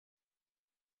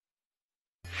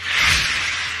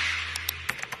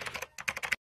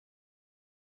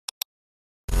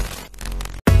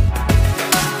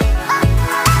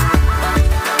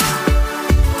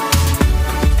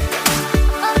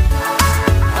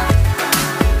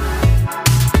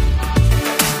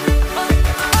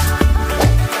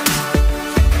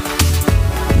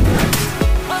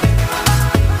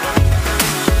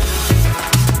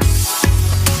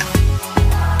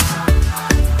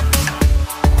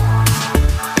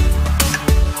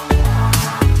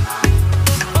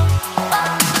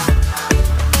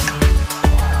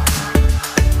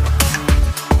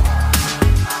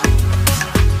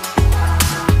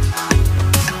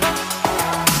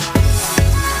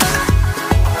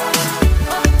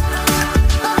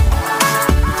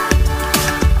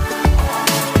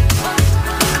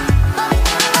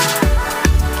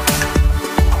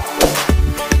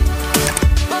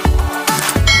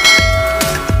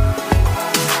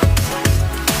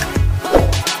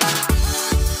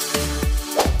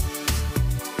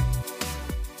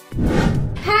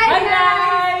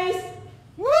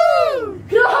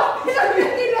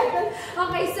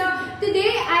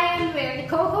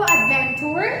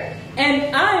Tour.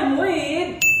 And I'm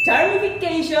with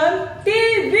Charmification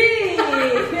TV!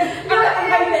 Ang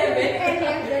high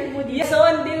level. Yeah, so,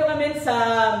 andito kami sa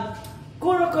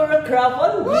Kuro Kuro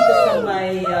Croffle dito sa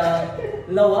may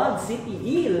Laoag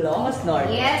City Ilocos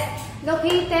Norte. Yes,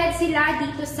 located sila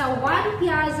dito sa One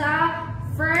Piazza,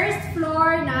 first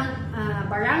floor ng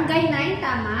Barangay 9,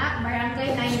 tama?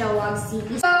 Barangay 9, Laoag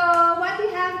City. So, what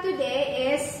we have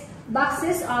today is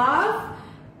boxes of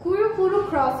Kuro Kuro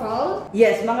Croffle.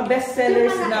 Yes, mga best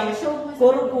sellers ng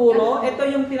Kuro Kuro. Ito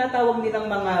yung tinatawag nilang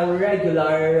mga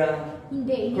regular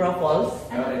Croffles.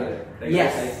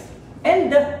 Yes.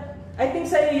 And I think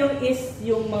sa'yo yung is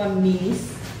yung mga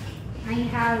minis. I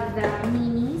have the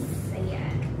minis.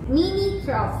 Ayan. Mini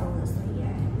Croffles.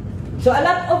 Ayan. So, a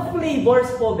lot of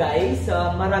flavors po, guys.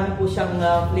 Marami po siyang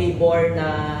flavor na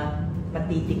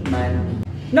matitikman.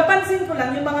 Napansin ko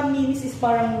lang, yung mga minis is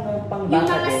parang pang-bata din.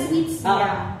 Yung mga sweets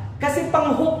niya. Kasi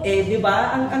pang-hook di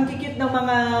ba? Ang cute ng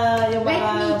mga yung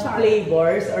mga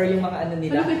flavors or yung mga ano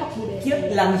nila.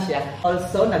 Cute lang siya.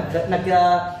 Also,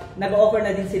 nag-offer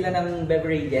na din sila ng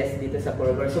beverages dito sa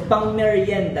Kuro Kuro. So,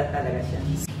 pang-merienda talaga siya.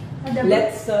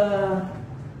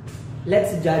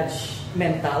 Let's judge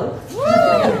mental.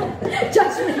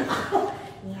 Judgmental.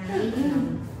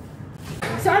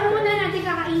 So, ano muna natin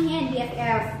kakainin,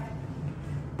 BFF?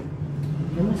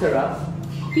 Yung masarap.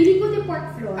 Feeling ko the pork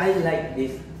floss. I like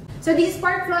this. So, this is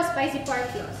pork floss, spicy pork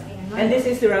floss. Ayan. And this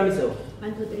is tiramisu.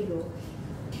 1, 2, 3, go.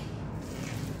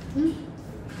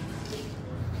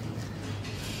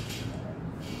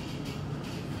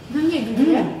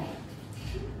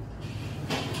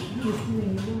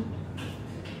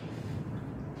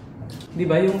 Di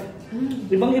ba yung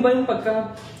ibang-iba yung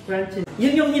pagka-crunchy.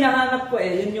 Yun yung hinahanap ko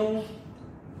yun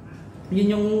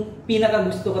yung pinaka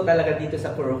gusto ko talaga dito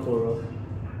sa Kuro Kuro.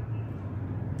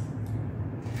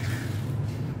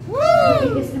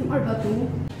 Woo! ASMR ba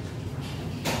ito?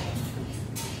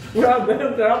 Grabe,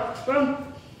 ang sarap.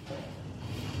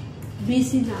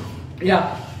 Busy na.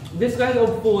 Yeah, this kind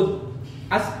of food,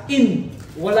 as in,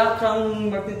 wala kang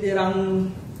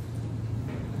matitirang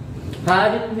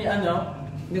kahit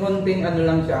ni konting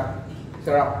lang siya.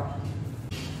 Sarap.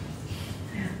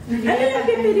 Ano yung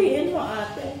pipiliin mo,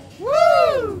 ate?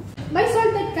 Woo! May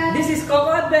salted ka. This is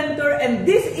Coco Adventure and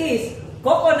this is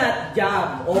Coconut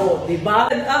Jam. Oh, di ba?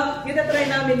 Kita try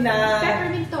namin na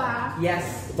Peppermint to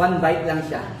yes, one bite lang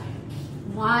siya.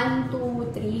 1, 2,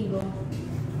 3, go.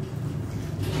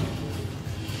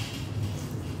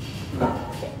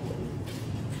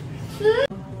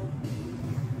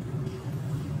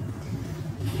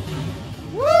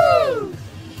 Woo!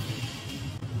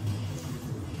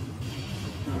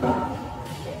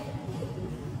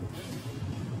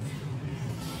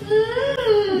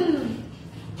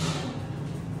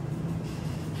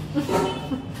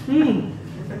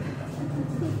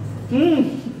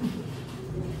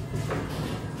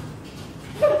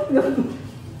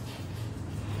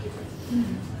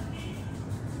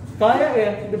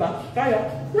 Kaya di ba? Kaya.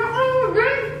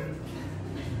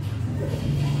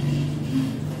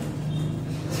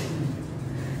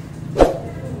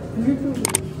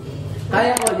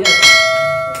 Kaya ko, yes.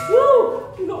 Woo!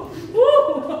 Woo!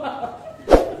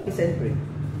 Siyempre.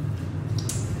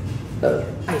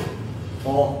 Ay.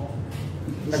 Oh.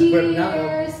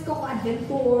 Cheers! Coco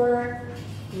Adventure.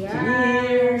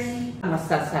 Cheers!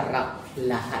 Masasarap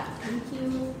lahat. Thank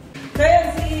you.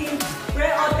 Kaya si Pre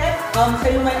Otet, siya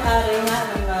yung may-ari nga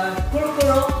ng Kuro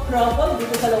Kuro Croffle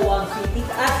dito sa Laoag City.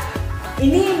 At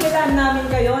iniimbitahan namin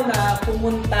kayo na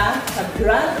pumunta sa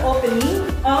grand opening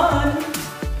on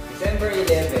December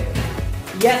 11.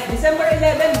 Yes, December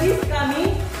 11, this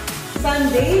coming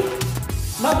Sunday.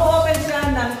 Mag-open siya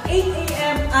ng 8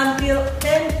 AM until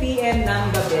 10 PM ng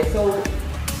gabi. So,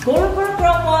 Kuro Kuro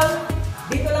Croffle,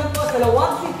 dito lang po sa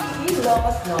Laoag City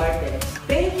Ilocos Norte.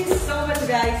 Thank you so much,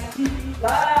 guys.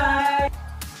 Bye!